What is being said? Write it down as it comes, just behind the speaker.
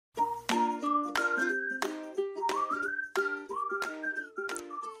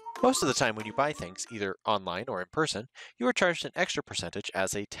Most of the time when you buy things, either online or in person, you are charged an extra percentage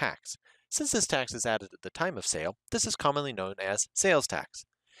as a tax. Since this tax is added at the time of sale, this is commonly known as sales tax.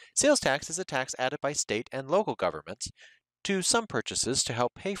 Sales tax is a tax added by state and local governments to some purchases to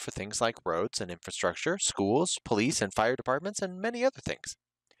help pay for things like roads and infrastructure, schools, police and fire departments, and many other things.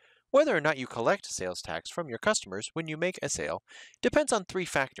 Whether or not you collect sales tax from your customers when you make a sale depends on three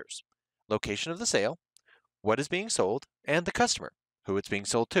factors: location of the sale, what is being sold, and the customer, who it's being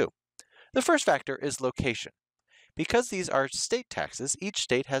sold to. The first factor is location. Because these are state taxes, each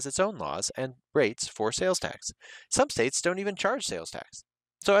state has its own laws and rates for sales tax. Some states don't even charge sales tax.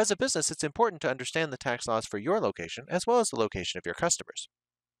 So as a business, it's important to understand the tax laws for your location as well as the location of your customers.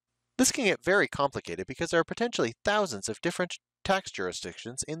 This can get very complicated because there are potentially thousands of different tax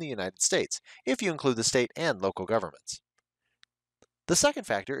jurisdictions in the United States, if you include the state and local governments. The second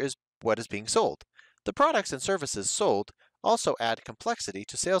factor is what is being sold. The products and services sold also add complexity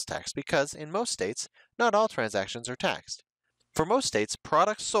to sales tax because, in most states, not all transactions are taxed. For most states,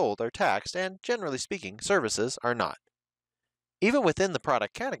 products sold are taxed and, generally speaking, services are not. Even within the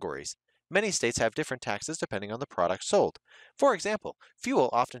product categories, many states have different taxes depending on the product sold. For example,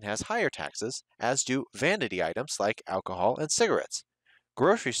 fuel often has higher taxes, as do vanity items like alcohol and cigarettes.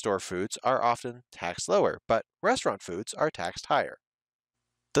 Grocery store foods are often taxed lower, but restaurant foods are taxed higher.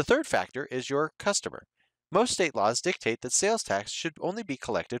 The third factor is your customer. Most state laws dictate that sales tax should only be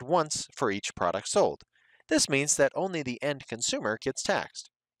collected once for each product sold. This means that only the end consumer gets taxed.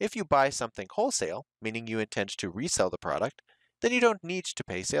 If you buy something wholesale, meaning you intend to resell the product, then you don't need to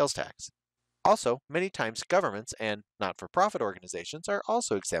pay sales tax. Also, many times governments and not-for-profit organizations are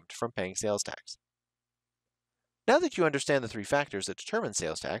also exempt from paying sales tax. Now that you understand the three factors that determine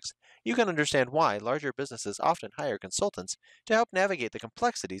sales tax, you can understand why larger businesses often hire consultants to help navigate the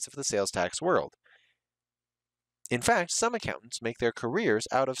complexities of the sales tax world. In fact, some accountants make their careers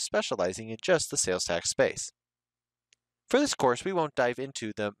out of specializing in just the sales tax space. For this course, we won't dive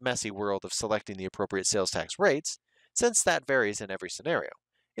into the messy world of selecting the appropriate sales tax rates, since that varies in every scenario.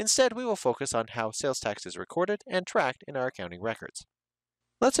 Instead, we will focus on how sales tax is recorded and tracked in our accounting records.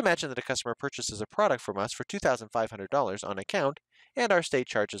 Let's imagine that a customer purchases a product from us for $2,500 on account, and our state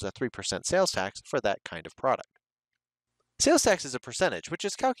charges a 3% sales tax for that kind of product. Sales tax is a percentage, which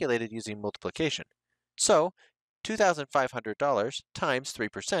is calculated using multiplication. So, $2,500 times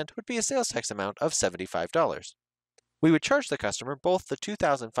 3% would be a sales tax amount of $75. We would charge the customer both the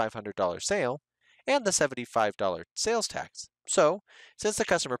 $2,500 sale and the $75 sales tax. So, since the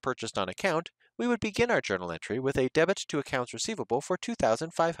customer purchased on account, we would begin our journal entry with a debit to accounts receivable for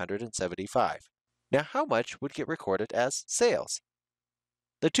 $2,575. Now, how much would get recorded as sales?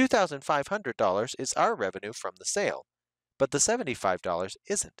 The $2,500 is our revenue from the sale, but the $75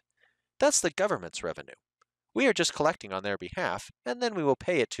 isn't. That's the government's revenue. We are just collecting on their behalf, and then we will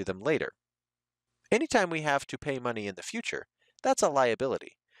pay it to them later. Anytime we have to pay money in the future, that's a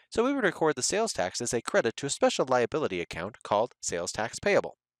liability. So we would record the sales tax as a credit to a special liability account called sales tax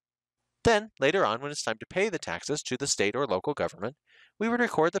payable. Then, later on, when it's time to pay the taxes to the state or local government, we would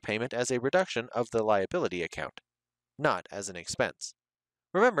record the payment as a reduction of the liability account, not as an expense.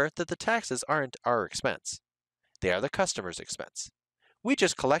 Remember that the taxes aren't our expense. They are the customer's expense. We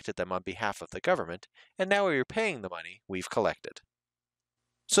just collected them on behalf of the government, and now we are paying the money we've collected.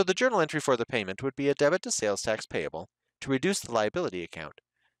 So the journal entry for the payment would be a debit to sales tax payable to reduce the liability account,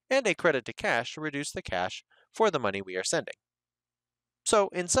 and a credit to cash to reduce the cash for the money we are sending. So,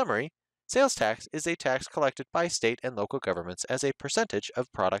 in summary, sales tax is a tax collected by state and local governments as a percentage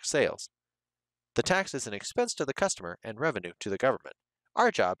of product sales. The tax is an expense to the customer and revenue to the government. Our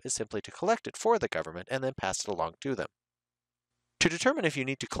job is simply to collect it for the government and then pass it along to them. To determine if you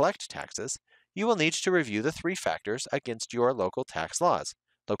need to collect taxes, you will need to review the three factors against your local tax laws: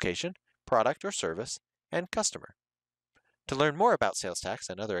 location, product or service, and customer. To learn more about sales tax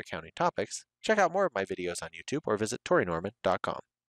and other accounting topics, check out more of my videos on YouTube or visit torinorman.com.